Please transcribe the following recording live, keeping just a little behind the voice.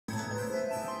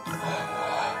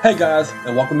Hey guys,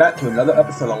 and welcome back to another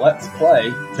episode of Let's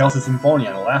Play Tales of Symphonia.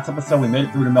 In the last episode, we made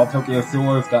it through the Meltokio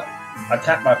sewers, got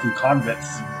attacked by a few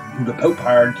convicts who the Pope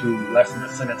hired to lessen the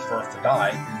sentence for us to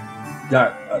die.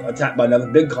 Got attacked by another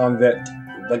big convict,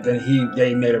 but then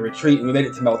they made a retreat, and we made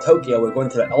it to Meltokio. We're going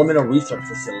to the Elemental Research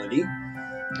Facility,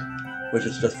 which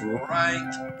is just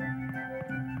right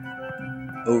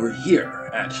over here,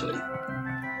 actually.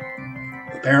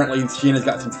 Apparently, Sheena's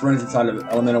got some friends inside of the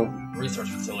Elemental Research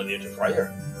Facility, just right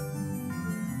here.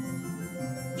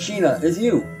 Sheena, it's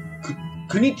you.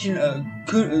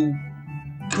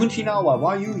 Kunchinawa,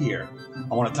 why are you here?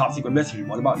 I want a top secret mission.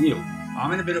 What about you?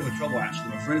 I'm in a bit of a trouble, actually.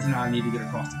 My friends and I need to get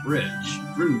across the bridge.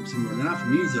 They're not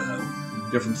from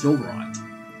Mizuho. They're from Silverite.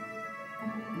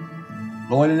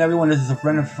 Lloyd and everyone, this is a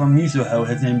friend from Mizuho.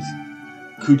 His name's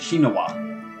Kuchinawa.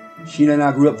 Sheena and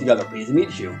I grew up together. Pleased to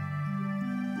meet you.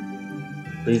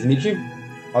 Pleased to meet you.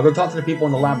 I'll go talk to the people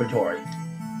in the laboratory.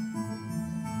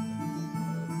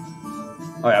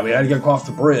 Oh yeah, we had to get across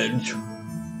the bridge.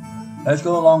 Let's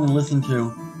go along and listen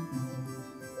to...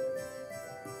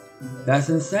 That's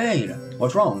insane.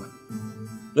 What's wrong?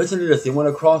 Listen to this. They want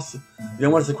us to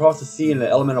cross the sea in an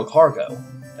elemental cargo.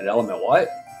 An elemental what?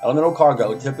 Elemental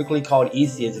cargo, typically called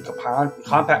EC, is a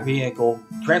compact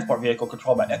transport vehicle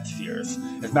controlled by X-spheres.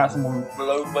 Its maximum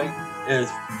load weight is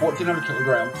 1,400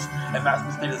 kilograms, and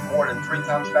maximum speed is more than 3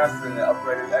 times faster than the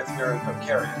upgraded X-sphere equipped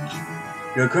carriage.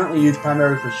 They are currently used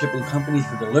primarily for shipping companies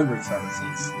for delivery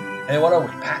services. Hey, what are we,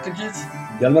 packages?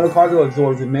 The elemental cargo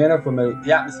absorbs the mana from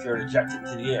the atmosphere and ejects it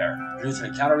into the air, producing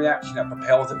a counter reaction that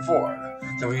propels it forward.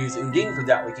 So we use Undine for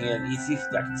that. We can get an EC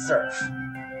that can surf.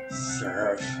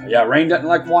 Surf. Yeah, rain doesn't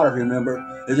like water, remember.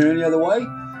 Is there any other way?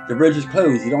 The bridge is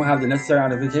closed. You don't have the necessary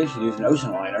identification to use an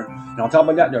ocean liner. And on top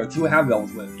of that, there are 2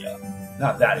 half-elves with you.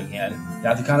 Not that again.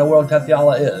 That's the kind of world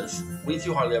Tethiala is. We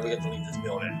two hardly ever get to leave this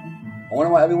building. I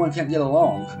wonder why everyone can't get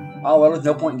along. Oh, well, there's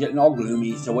no point in getting all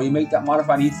gloomy, so will you make that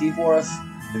modified EC for us?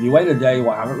 If you wait a day,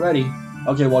 we'll have it ready.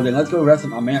 Okay, well then, let's go rest at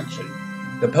my mansion.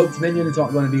 The Pope's minions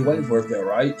aren't going to be waiting for us there,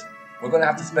 right? We're going to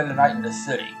have to spend the night in the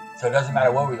city, so it doesn't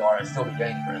matter where we are, it'll still be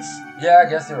dangerous. Yeah, I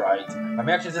guess you're right. My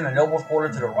mansion's in a noble's quarter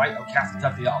to the right of Castle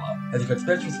Tethiala. It's a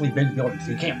conspicuously big building,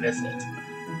 so you can't miss it.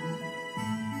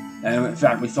 And in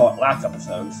fact, we saw it last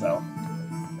episode, so...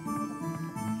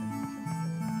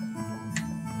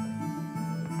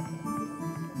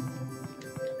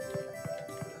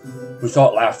 We saw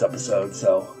it last episode,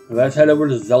 so let's head over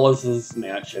to Zelos'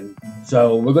 mansion.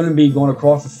 So we're going to be going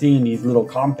across the sea in these little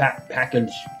compact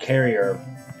package carrier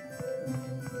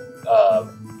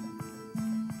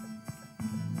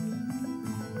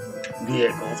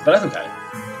vehicles, but that's okay.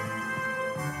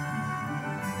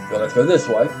 So let's go this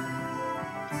way. If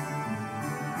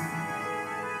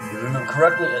I remember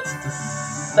correctly, it's the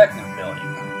second building.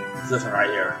 It's this one right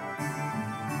here.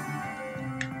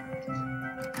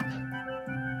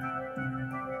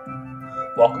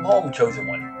 Welcome home, Chosen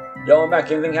One. Yo, I'm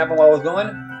back. Anything happened while I was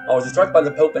gone? I was instructed by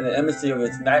the Pope and the embassy of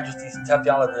His Majesty's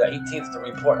Tethiala the 18th to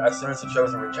report as soon as the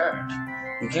Chosen returned.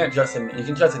 You can just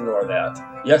ignore that.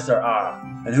 Yes, sir.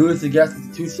 And who is the guest with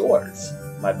the 2 swords?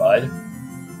 My bud.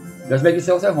 Just make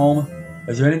yourselves at home.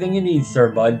 Is there anything you need,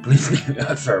 Sir Bud? Please,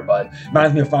 Sir Bud.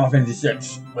 Reminds me of Final Fantasy VI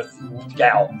with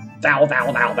Gal. Thou.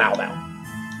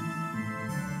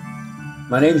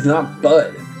 My name's not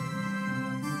Bud.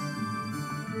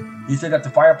 He said that the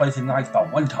fireplace ignites by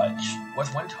 1 touch.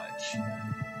 What's 1 touch?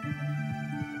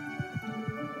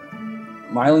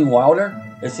 Mylene Wilder?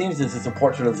 It seems this is a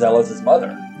portrait of Zelos'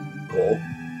 mother. Cool.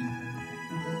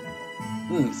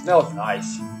 Smells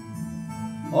nice.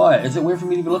 What? Is it weird for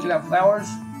me to be looking at flowers?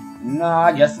 Nah,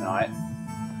 I guess not.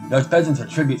 Those peasants are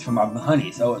tributes from my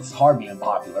honey, so it's hard being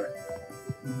popular.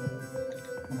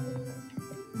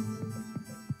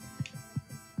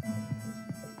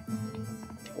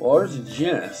 Where's the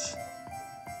genus?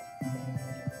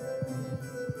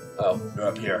 Oh, they're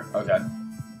up here. Okay.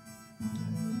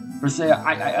 Persea,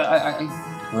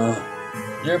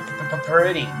 you're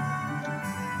pretty.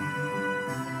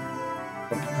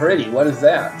 Pretty? What is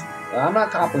that? I'm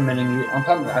not complimenting you.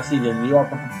 I see that you are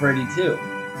pretty too.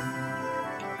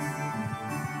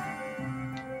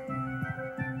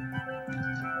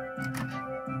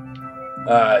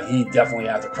 He definitely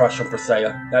has a crush on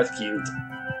Persea. That's cute.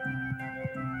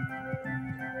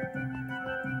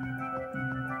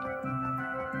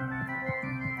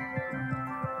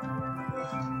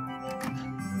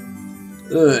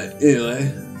 Anyway.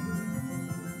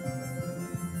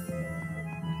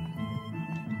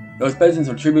 Those peasants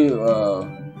are tribute,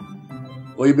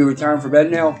 will you be retiring for bed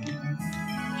now?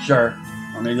 Sure.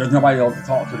 I mean, there's nobody else to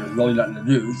talk to, there's really nothing to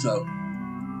do, so.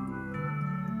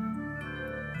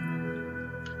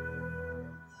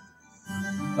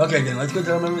 Okay, then let's go to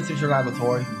the elemental research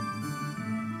laboratory.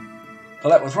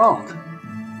 Colette, what's wrong?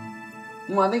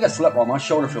 I think I slept wrong. My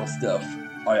shoulder feels stiff.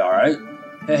 Are you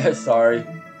alright? Sorry.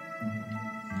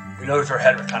 You notice her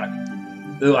head was kind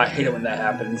of... Ooh, I hate it when that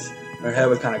happens. Her head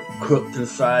was kind of crooked to the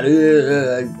side.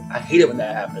 I hate it when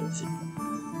that happens.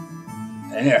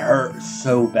 And it hurts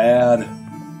so bad.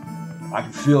 I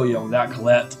can feel you on that,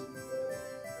 Colette.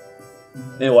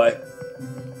 Anyway,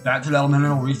 back to the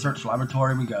elemental research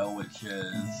laboratory we go, which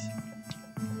is...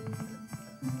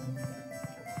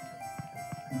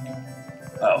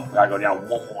 Oh, we gotta go down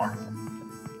one more.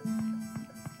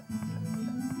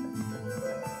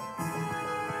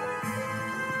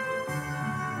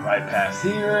 Right past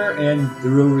here and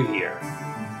through over here.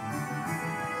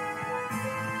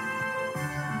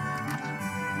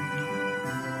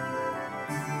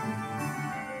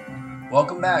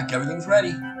 Welcome back. Everything's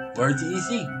ready. Where's the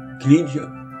EC?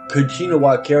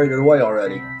 Kuchinawa carried it away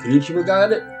already. Kuchinawa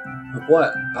got it?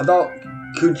 What? I thought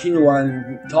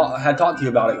Kuchinawa had talked to you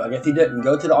about it. I guess he didn't.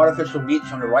 Go to the artificial beach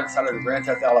on the right side of the Grand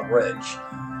Theft Bridge.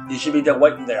 You should be done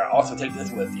waiting there. Also take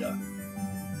this with you.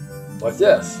 What's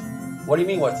this? What do you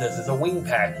mean what's this? It's a wing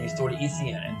pack. You store the EC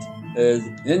in it.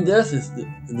 In this is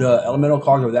the elemental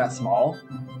cargo that small?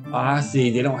 I see.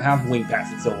 They don't have wing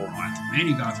packs in Silvermont. Man,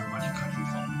 you guys are a bunch of country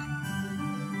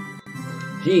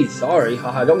folk. Geez, sorry.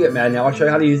 Haha, don't get mad now. I'll show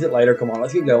you how to use it later. Come on,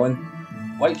 let's get going.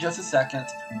 Wait just a second.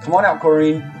 Come on out,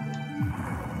 Corrine.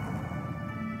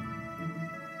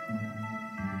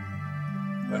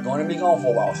 We're going to be gone for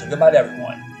a while. Say goodbye to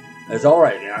everyone. It's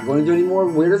alright, and I'm going to do any more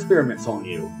weird experiments on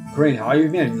you. Corrine, how you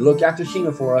been? Look after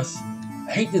Sheena for us.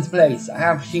 I hate this place. I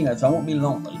have Sheena, so I won't be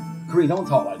lonely. Corrine, don't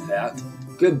talk like that.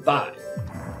 Goodbye.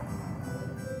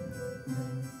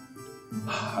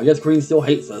 I guess Corrine still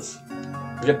hates us.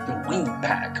 We have the wing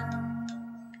pack.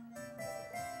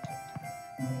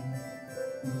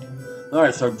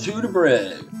 Alright, so to the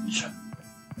bridge.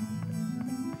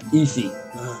 EC.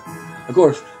 Of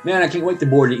course, man, I can't wait to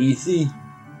board the EC.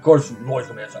 Of course, Lloyd's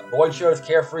gonna be something. Lloyd sure is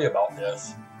carefree about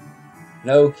this.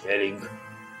 No kidding.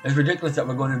 It's ridiculous that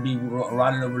we're going to be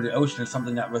riding over the ocean in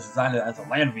something that was designed as a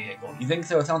land vehicle. You think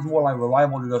so? It sounds more like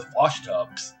reliable to those wash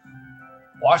tubs.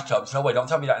 Wash tubs? No way, don't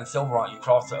tell me that in Silvermont you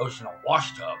cross the ocean on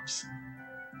wash tubs.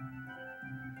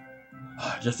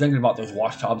 Just thinking about those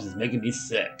wash tubs is making me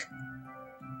sick.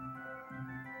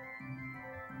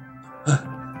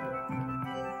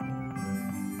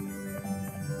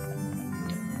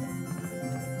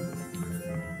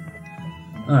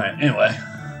 Alright, anyway.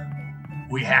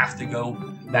 We have to go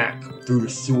back through the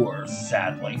sewers,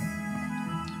 sadly.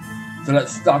 So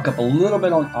let's stock up a little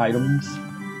bit on items.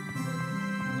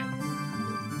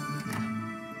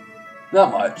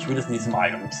 Not much, we just need some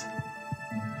items.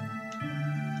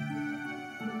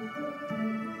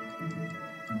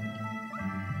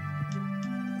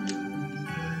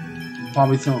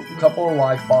 Probably a couple of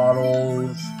life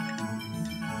bottles.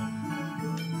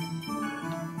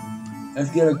 Let's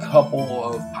get a couple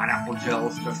of pineapple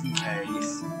gels just in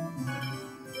case.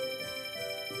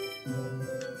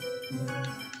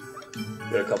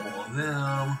 Get a couple of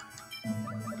them.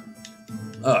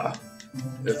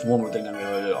 There's one more thing I'm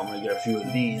gonna do. I'm gonna get a few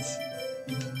of these.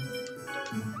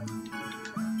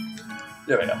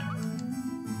 There we go.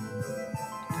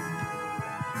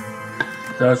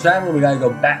 So sadly we gotta go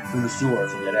back through the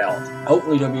sewers and get out.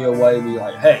 Hopefully there'll be a way to be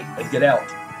like, hey, let's get out.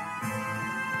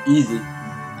 Easy.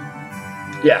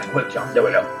 Yeah, quick jump. There we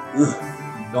go.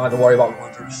 Don't have to worry about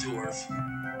going through the sewers.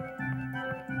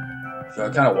 So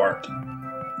it kind of worked.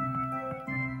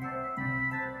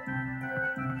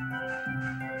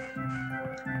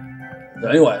 So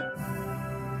anyway,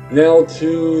 now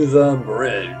to the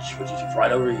bridge, which is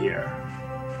right over here.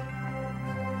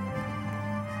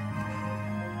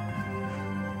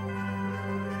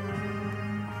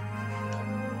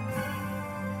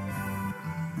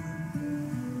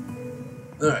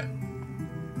 Alright.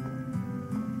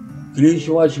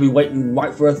 Konnichiwa should be waiting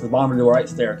right for us at the bottom of the right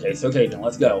staircase. Okay, then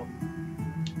let's go.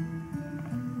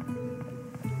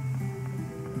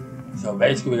 So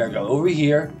basically we gotta go over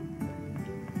here.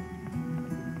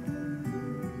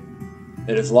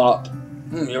 It is locked.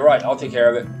 You're right, I'll take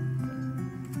care of it.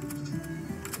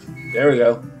 There we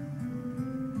go.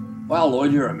 Wow,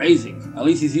 Lloyd, you're amazing. At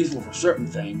least he's useful for certain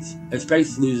things. His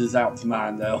face loses out to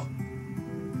mine, though.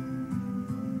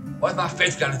 What's my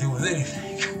face got to do with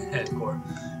anything? Headcore.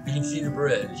 You can see the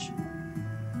bridge.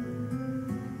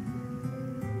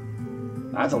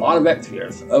 That's a lot of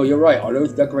X-spheres. Oh, you're right. Are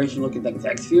those decoration-looking things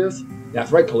X-spheres?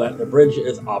 That's right, Colette. The bridge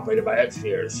is operated by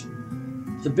X-spheres.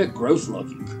 It's a bit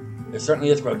gross-looking. It certainly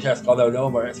is grotesque, although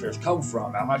knowing where X-spheres come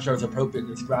from, I'm not sure it's appropriate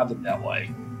to describe them that way.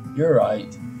 You're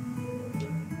right.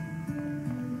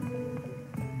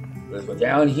 Let's go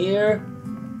down here.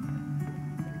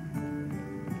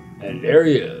 And there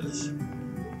he is.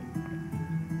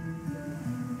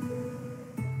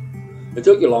 It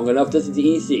took you long enough. This is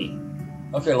the EC.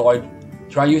 Okay, Lloyd.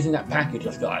 Try using that pack you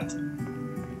just got.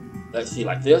 Let's see,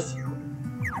 like this.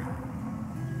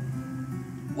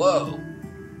 Whoa.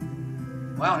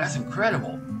 Wow, that's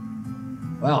incredible.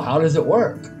 Wow, how does it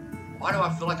work? Why do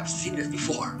I feel like I've seen this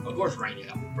before? Of course, right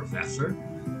now, Professor.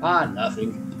 Ah,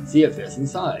 nothing. See, it fits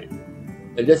inside.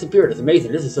 It disappeared. It's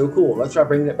amazing. This is so cool. Let's try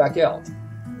bringing it back out.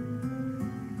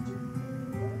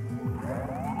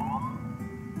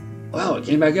 Wow, it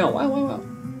came back out. Wow, wow, wow.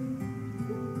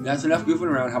 That's enough goofing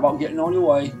around. How about getting on your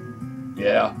way?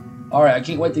 Yeah. Alright, I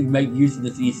can't wait to make use of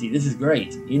this EC. This is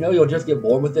great. You know you'll just get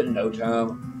bored with it in no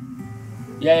time.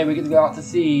 Yay, we get to go out to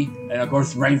sea. And of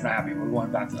course, Rain's not happy. We're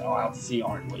going back to out to sea,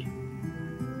 aren't we?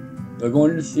 We're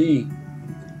going to sea.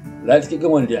 Let's get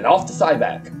going then. Off to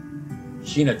Cyback.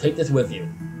 Sheena, take this with you.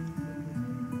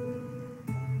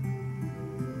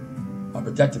 A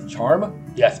protective charm?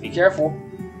 Yes, be careful.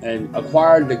 And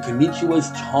acquire the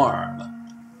Konnichiwa's charm.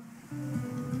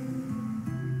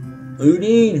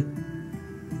 Udine.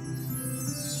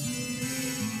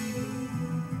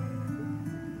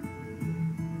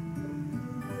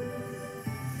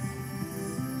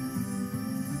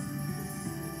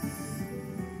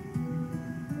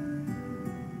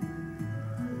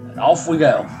 And off we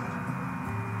go.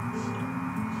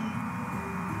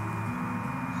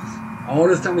 All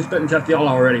this time we spent in Teftiala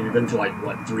already, we've been to like,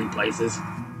 what, 3 places?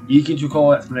 You can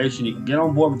recall explanation. You can get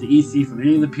on board with the EC from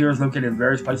any of the piers located in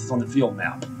various places on the field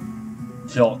map.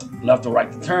 Tilt left or right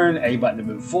to turn, A button to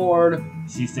move forward,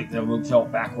 C stick to move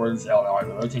tilt backwards, L to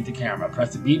rotate the camera.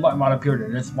 Press the B button while it appeared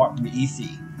in this mark from the EC.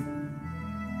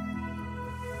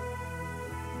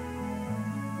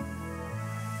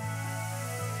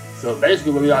 So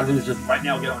basically what we gotta do is just right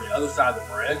now get on the other side of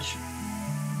the bridge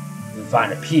and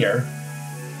find a pier.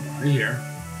 Right here.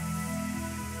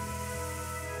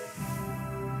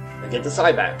 And get the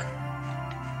side back.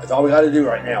 That's all we gotta do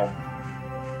right now.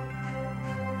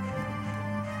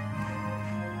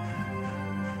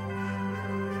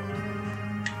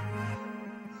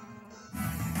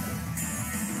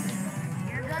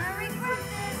 You're gonna regret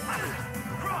this.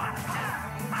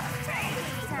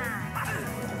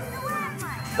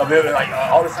 So we like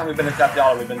all the time we've been to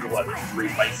Teftiala, we've been to what, 3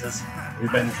 places.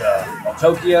 We've been to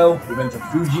Tokyo, we've been to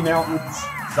Fuji Mountains,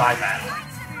 Cyback.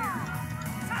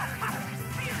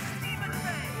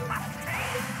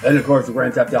 And of course the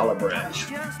Grand Teftiala Bridge.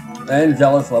 And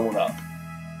Zealous leveled up.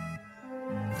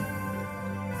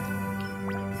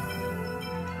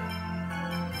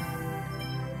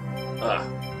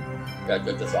 Gotta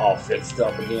get this all fixed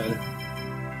up again.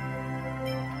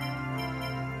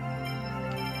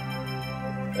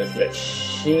 Let's get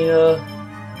Sheena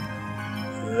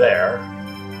there.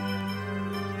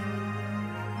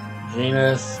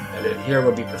 Genus, and then here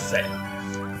would be Perseid.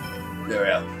 There we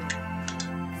go.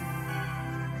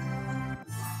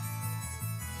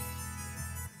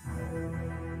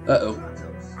 Uh-oh.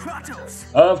 Kratos!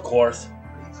 Of course.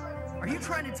 Are you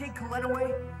trying to take Colette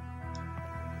away?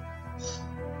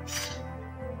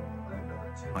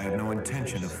 I have no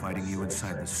intention of fighting you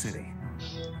inside the city.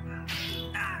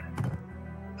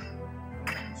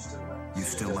 You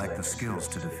still lack the skills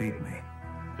to defeat me.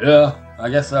 Yeah, I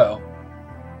guess so.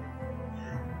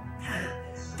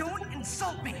 Don't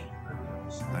insult me!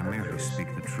 I merely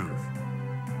speak the truth.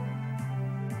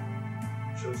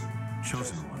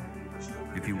 Chosen One,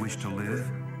 if you wish to live,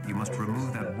 you must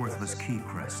remove that worthless key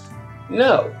crest.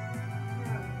 No.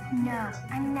 No,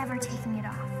 I'm never taking it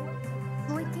off.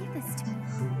 Lloyd gave this to me.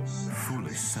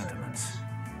 Foolish sentiments.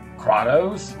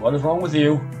 Kratos, what is wrong with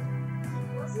you?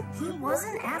 He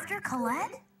wasn't after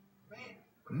Colette?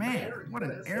 Man, what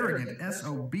an arrogant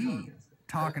SOB.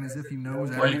 Talking as if he knows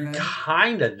Well, he everything.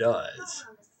 kinda does.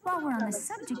 While we're on the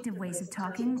subject of ways of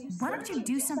talking, why don't you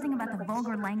do something about the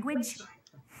vulgar language?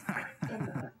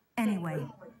 Anyway,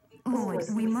 Lloyd,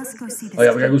 we must go see this. Oh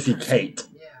yeah, we gotta go see Kate.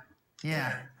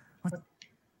 Yeah.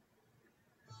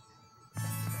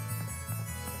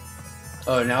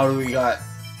 Oh, now what do we got?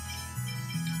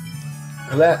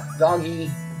 Colette, Doggy,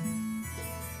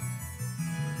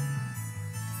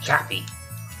 Chappie.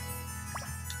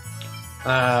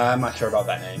 I'm not sure about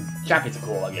that name. Chappie's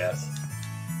cool, I guess.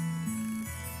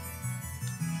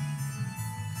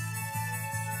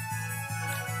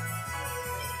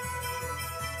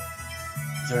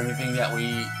 Is there anything that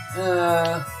we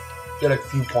get a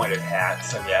few pointed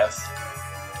hats, I guess.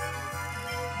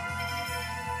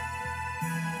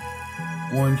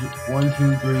 1,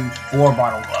 2, 3, 4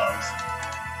 bottle gloves.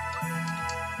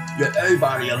 Get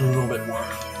everybody a little bit more.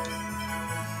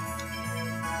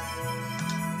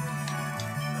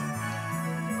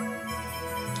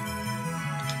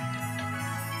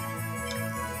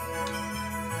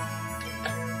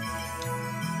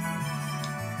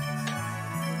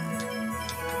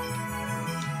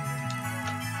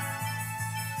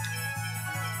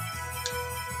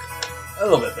 A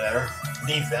little bit better.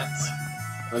 Defense.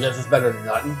 I guess it's better than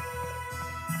nothing.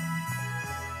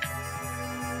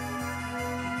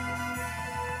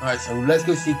 Alright, so let's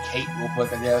go see Kate real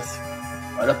quick, I guess.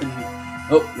 Right up in here.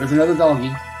 Oh, there's another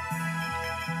doggy.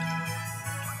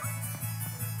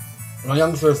 My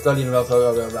youngster is studying about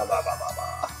blah, blah, blah, blah, blah,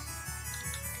 blah.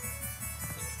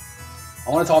 I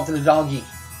want to talk to the doggy.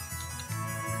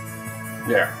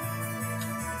 There.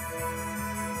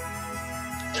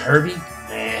 Kirby?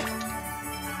 Nah.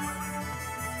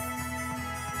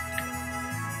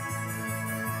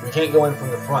 We can't go in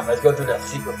from the front. Let's go through that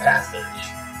secret passage.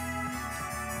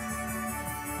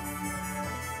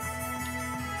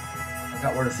 I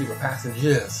forgot where the secret passage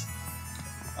is.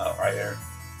 Oh, right here.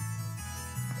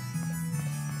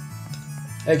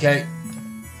 Hey, Kate.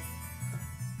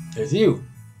 It's you.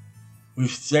 We've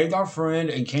saved our friend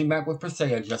and came back with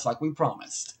Persea just like we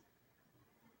promised.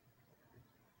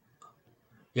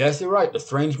 Yes, you're right. The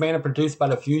strange mana produced by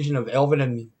the fusion of elven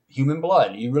and human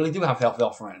blood. You really do have FL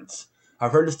friends.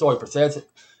 I've heard the story. Persea's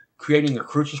creating a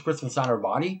crucial crystal inside her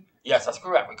body. Yes, that's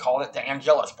correct. We call it the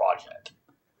Angelus Project.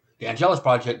 The Angelus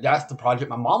Project, that's the project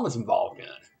my mom was involved in.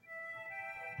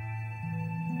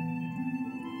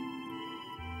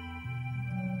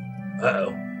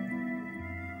 Uh-oh.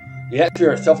 The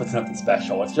X-Sphere itself is nothing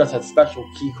special. It's just a special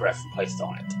key crest placed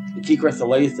on it. The key crest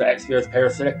delays the X-Sphere's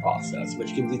parasitic process,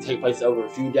 which can take place over a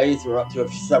few days or up to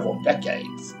several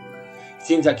decades. It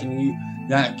seems that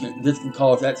this can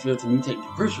cause X-Sphere to mutate into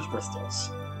crucial crystals.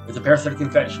 Is the parasitic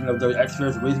infection of the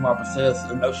X-Sphere the reason why Persea's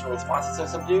emotional response is so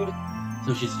subdued?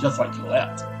 So she's just like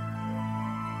Colette.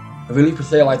 If we leave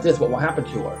Persea like this, what will happen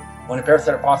to her? When the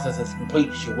parasitic process is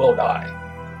complete, she will die.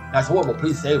 That's horrible.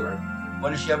 Please save her. What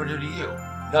did she ever do to you?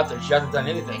 Nothing. She hasn't done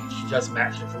anything. She just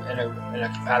matched it in a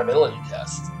compatibility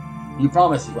test. You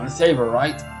promised you're going to save her,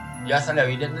 right? Yes, I know.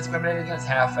 You didn't discriminate against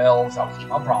half-elves. I'll keep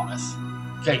my promise.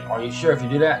 Kate, are you sure if you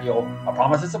do that, a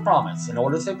promise is a promise. In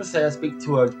order to save Persea, speak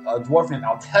to a dwarf named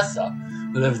Altessa,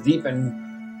 who lives deep in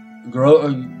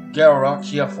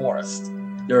Garachia Forest.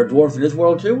 There are dwarves in this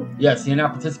world too? Yes, he and I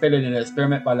participated in an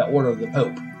experiment by the order of the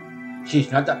Pope.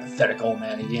 Sheesh, not that pathetic old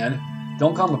man again.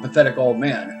 Don't call him a pathetic old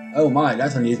man. Oh my,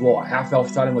 that's unusual. A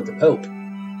half-elf siding with the Pope.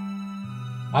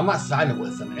 I'm not siding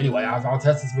with him. Anyway, I'll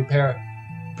test this to repair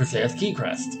Persea's key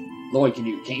crest. Lloyd, can't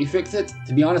you fix it?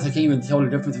 To be honest, I can't even tell the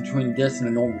difference between this and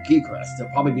a normal key crest.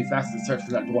 It'll probably be faster to search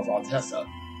for that dwarf Altessa.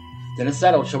 Then it's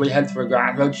settled. Shall we head for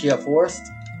Garachia Forest?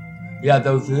 Yeah,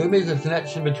 those make a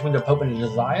connection between the Pope and the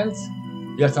Zions?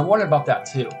 Yes, I'm worried about that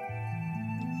too.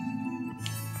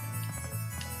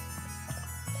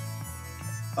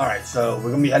 Alright, so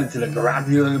we're going to be headed to the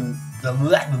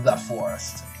Garachia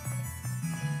Forest.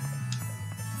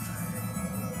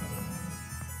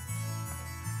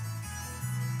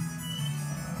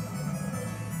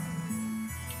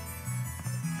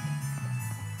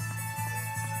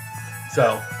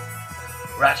 So,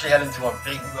 we're actually heading to a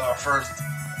big first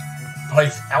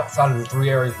place outside of the 3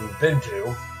 areas we've been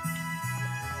to.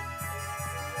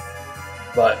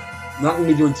 But I'm not going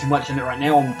to be doing too much in it right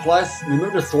now. And plus,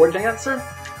 remember the Sword Dancer?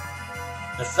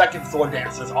 The second Sword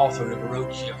Dancer is also in the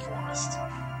Garachia Forest.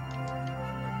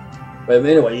 But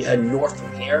anyway, you head north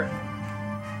from here.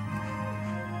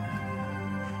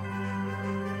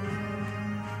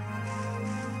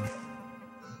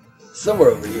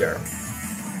 Somewhere over here.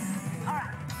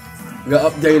 We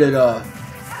got updated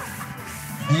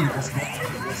Beatles.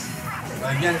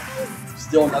 But again,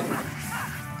 still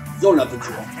nothing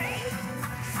to them.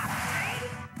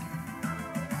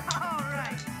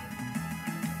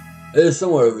 It is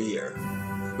somewhere over here.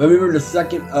 But remember the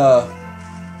second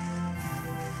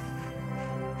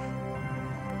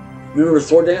remember the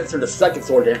Sword Dancer? The second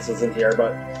Sword Dancer is in here,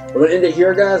 but we're gonna end it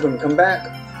here, guys. When we come back,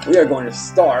 we are going to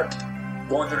start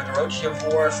going through the Garachia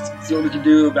Forest, see what we can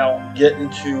do about getting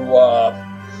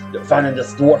to finding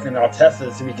this dwarf named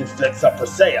Altessa so we can fix up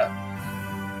Persea.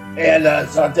 And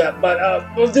but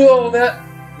we'll do all of that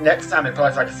next time. And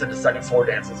plus, like I said, the second Sword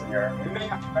Dancer's in here. We may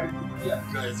have to fight it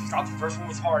because we thought the first one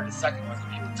was hard, the second one's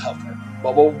gonna be even tougher.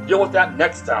 But we'll deal with that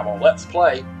next time on Let's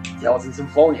Play Tales in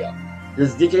Symphonia.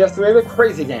 This is DKS3, the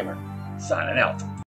Crazy Gamer, signing out.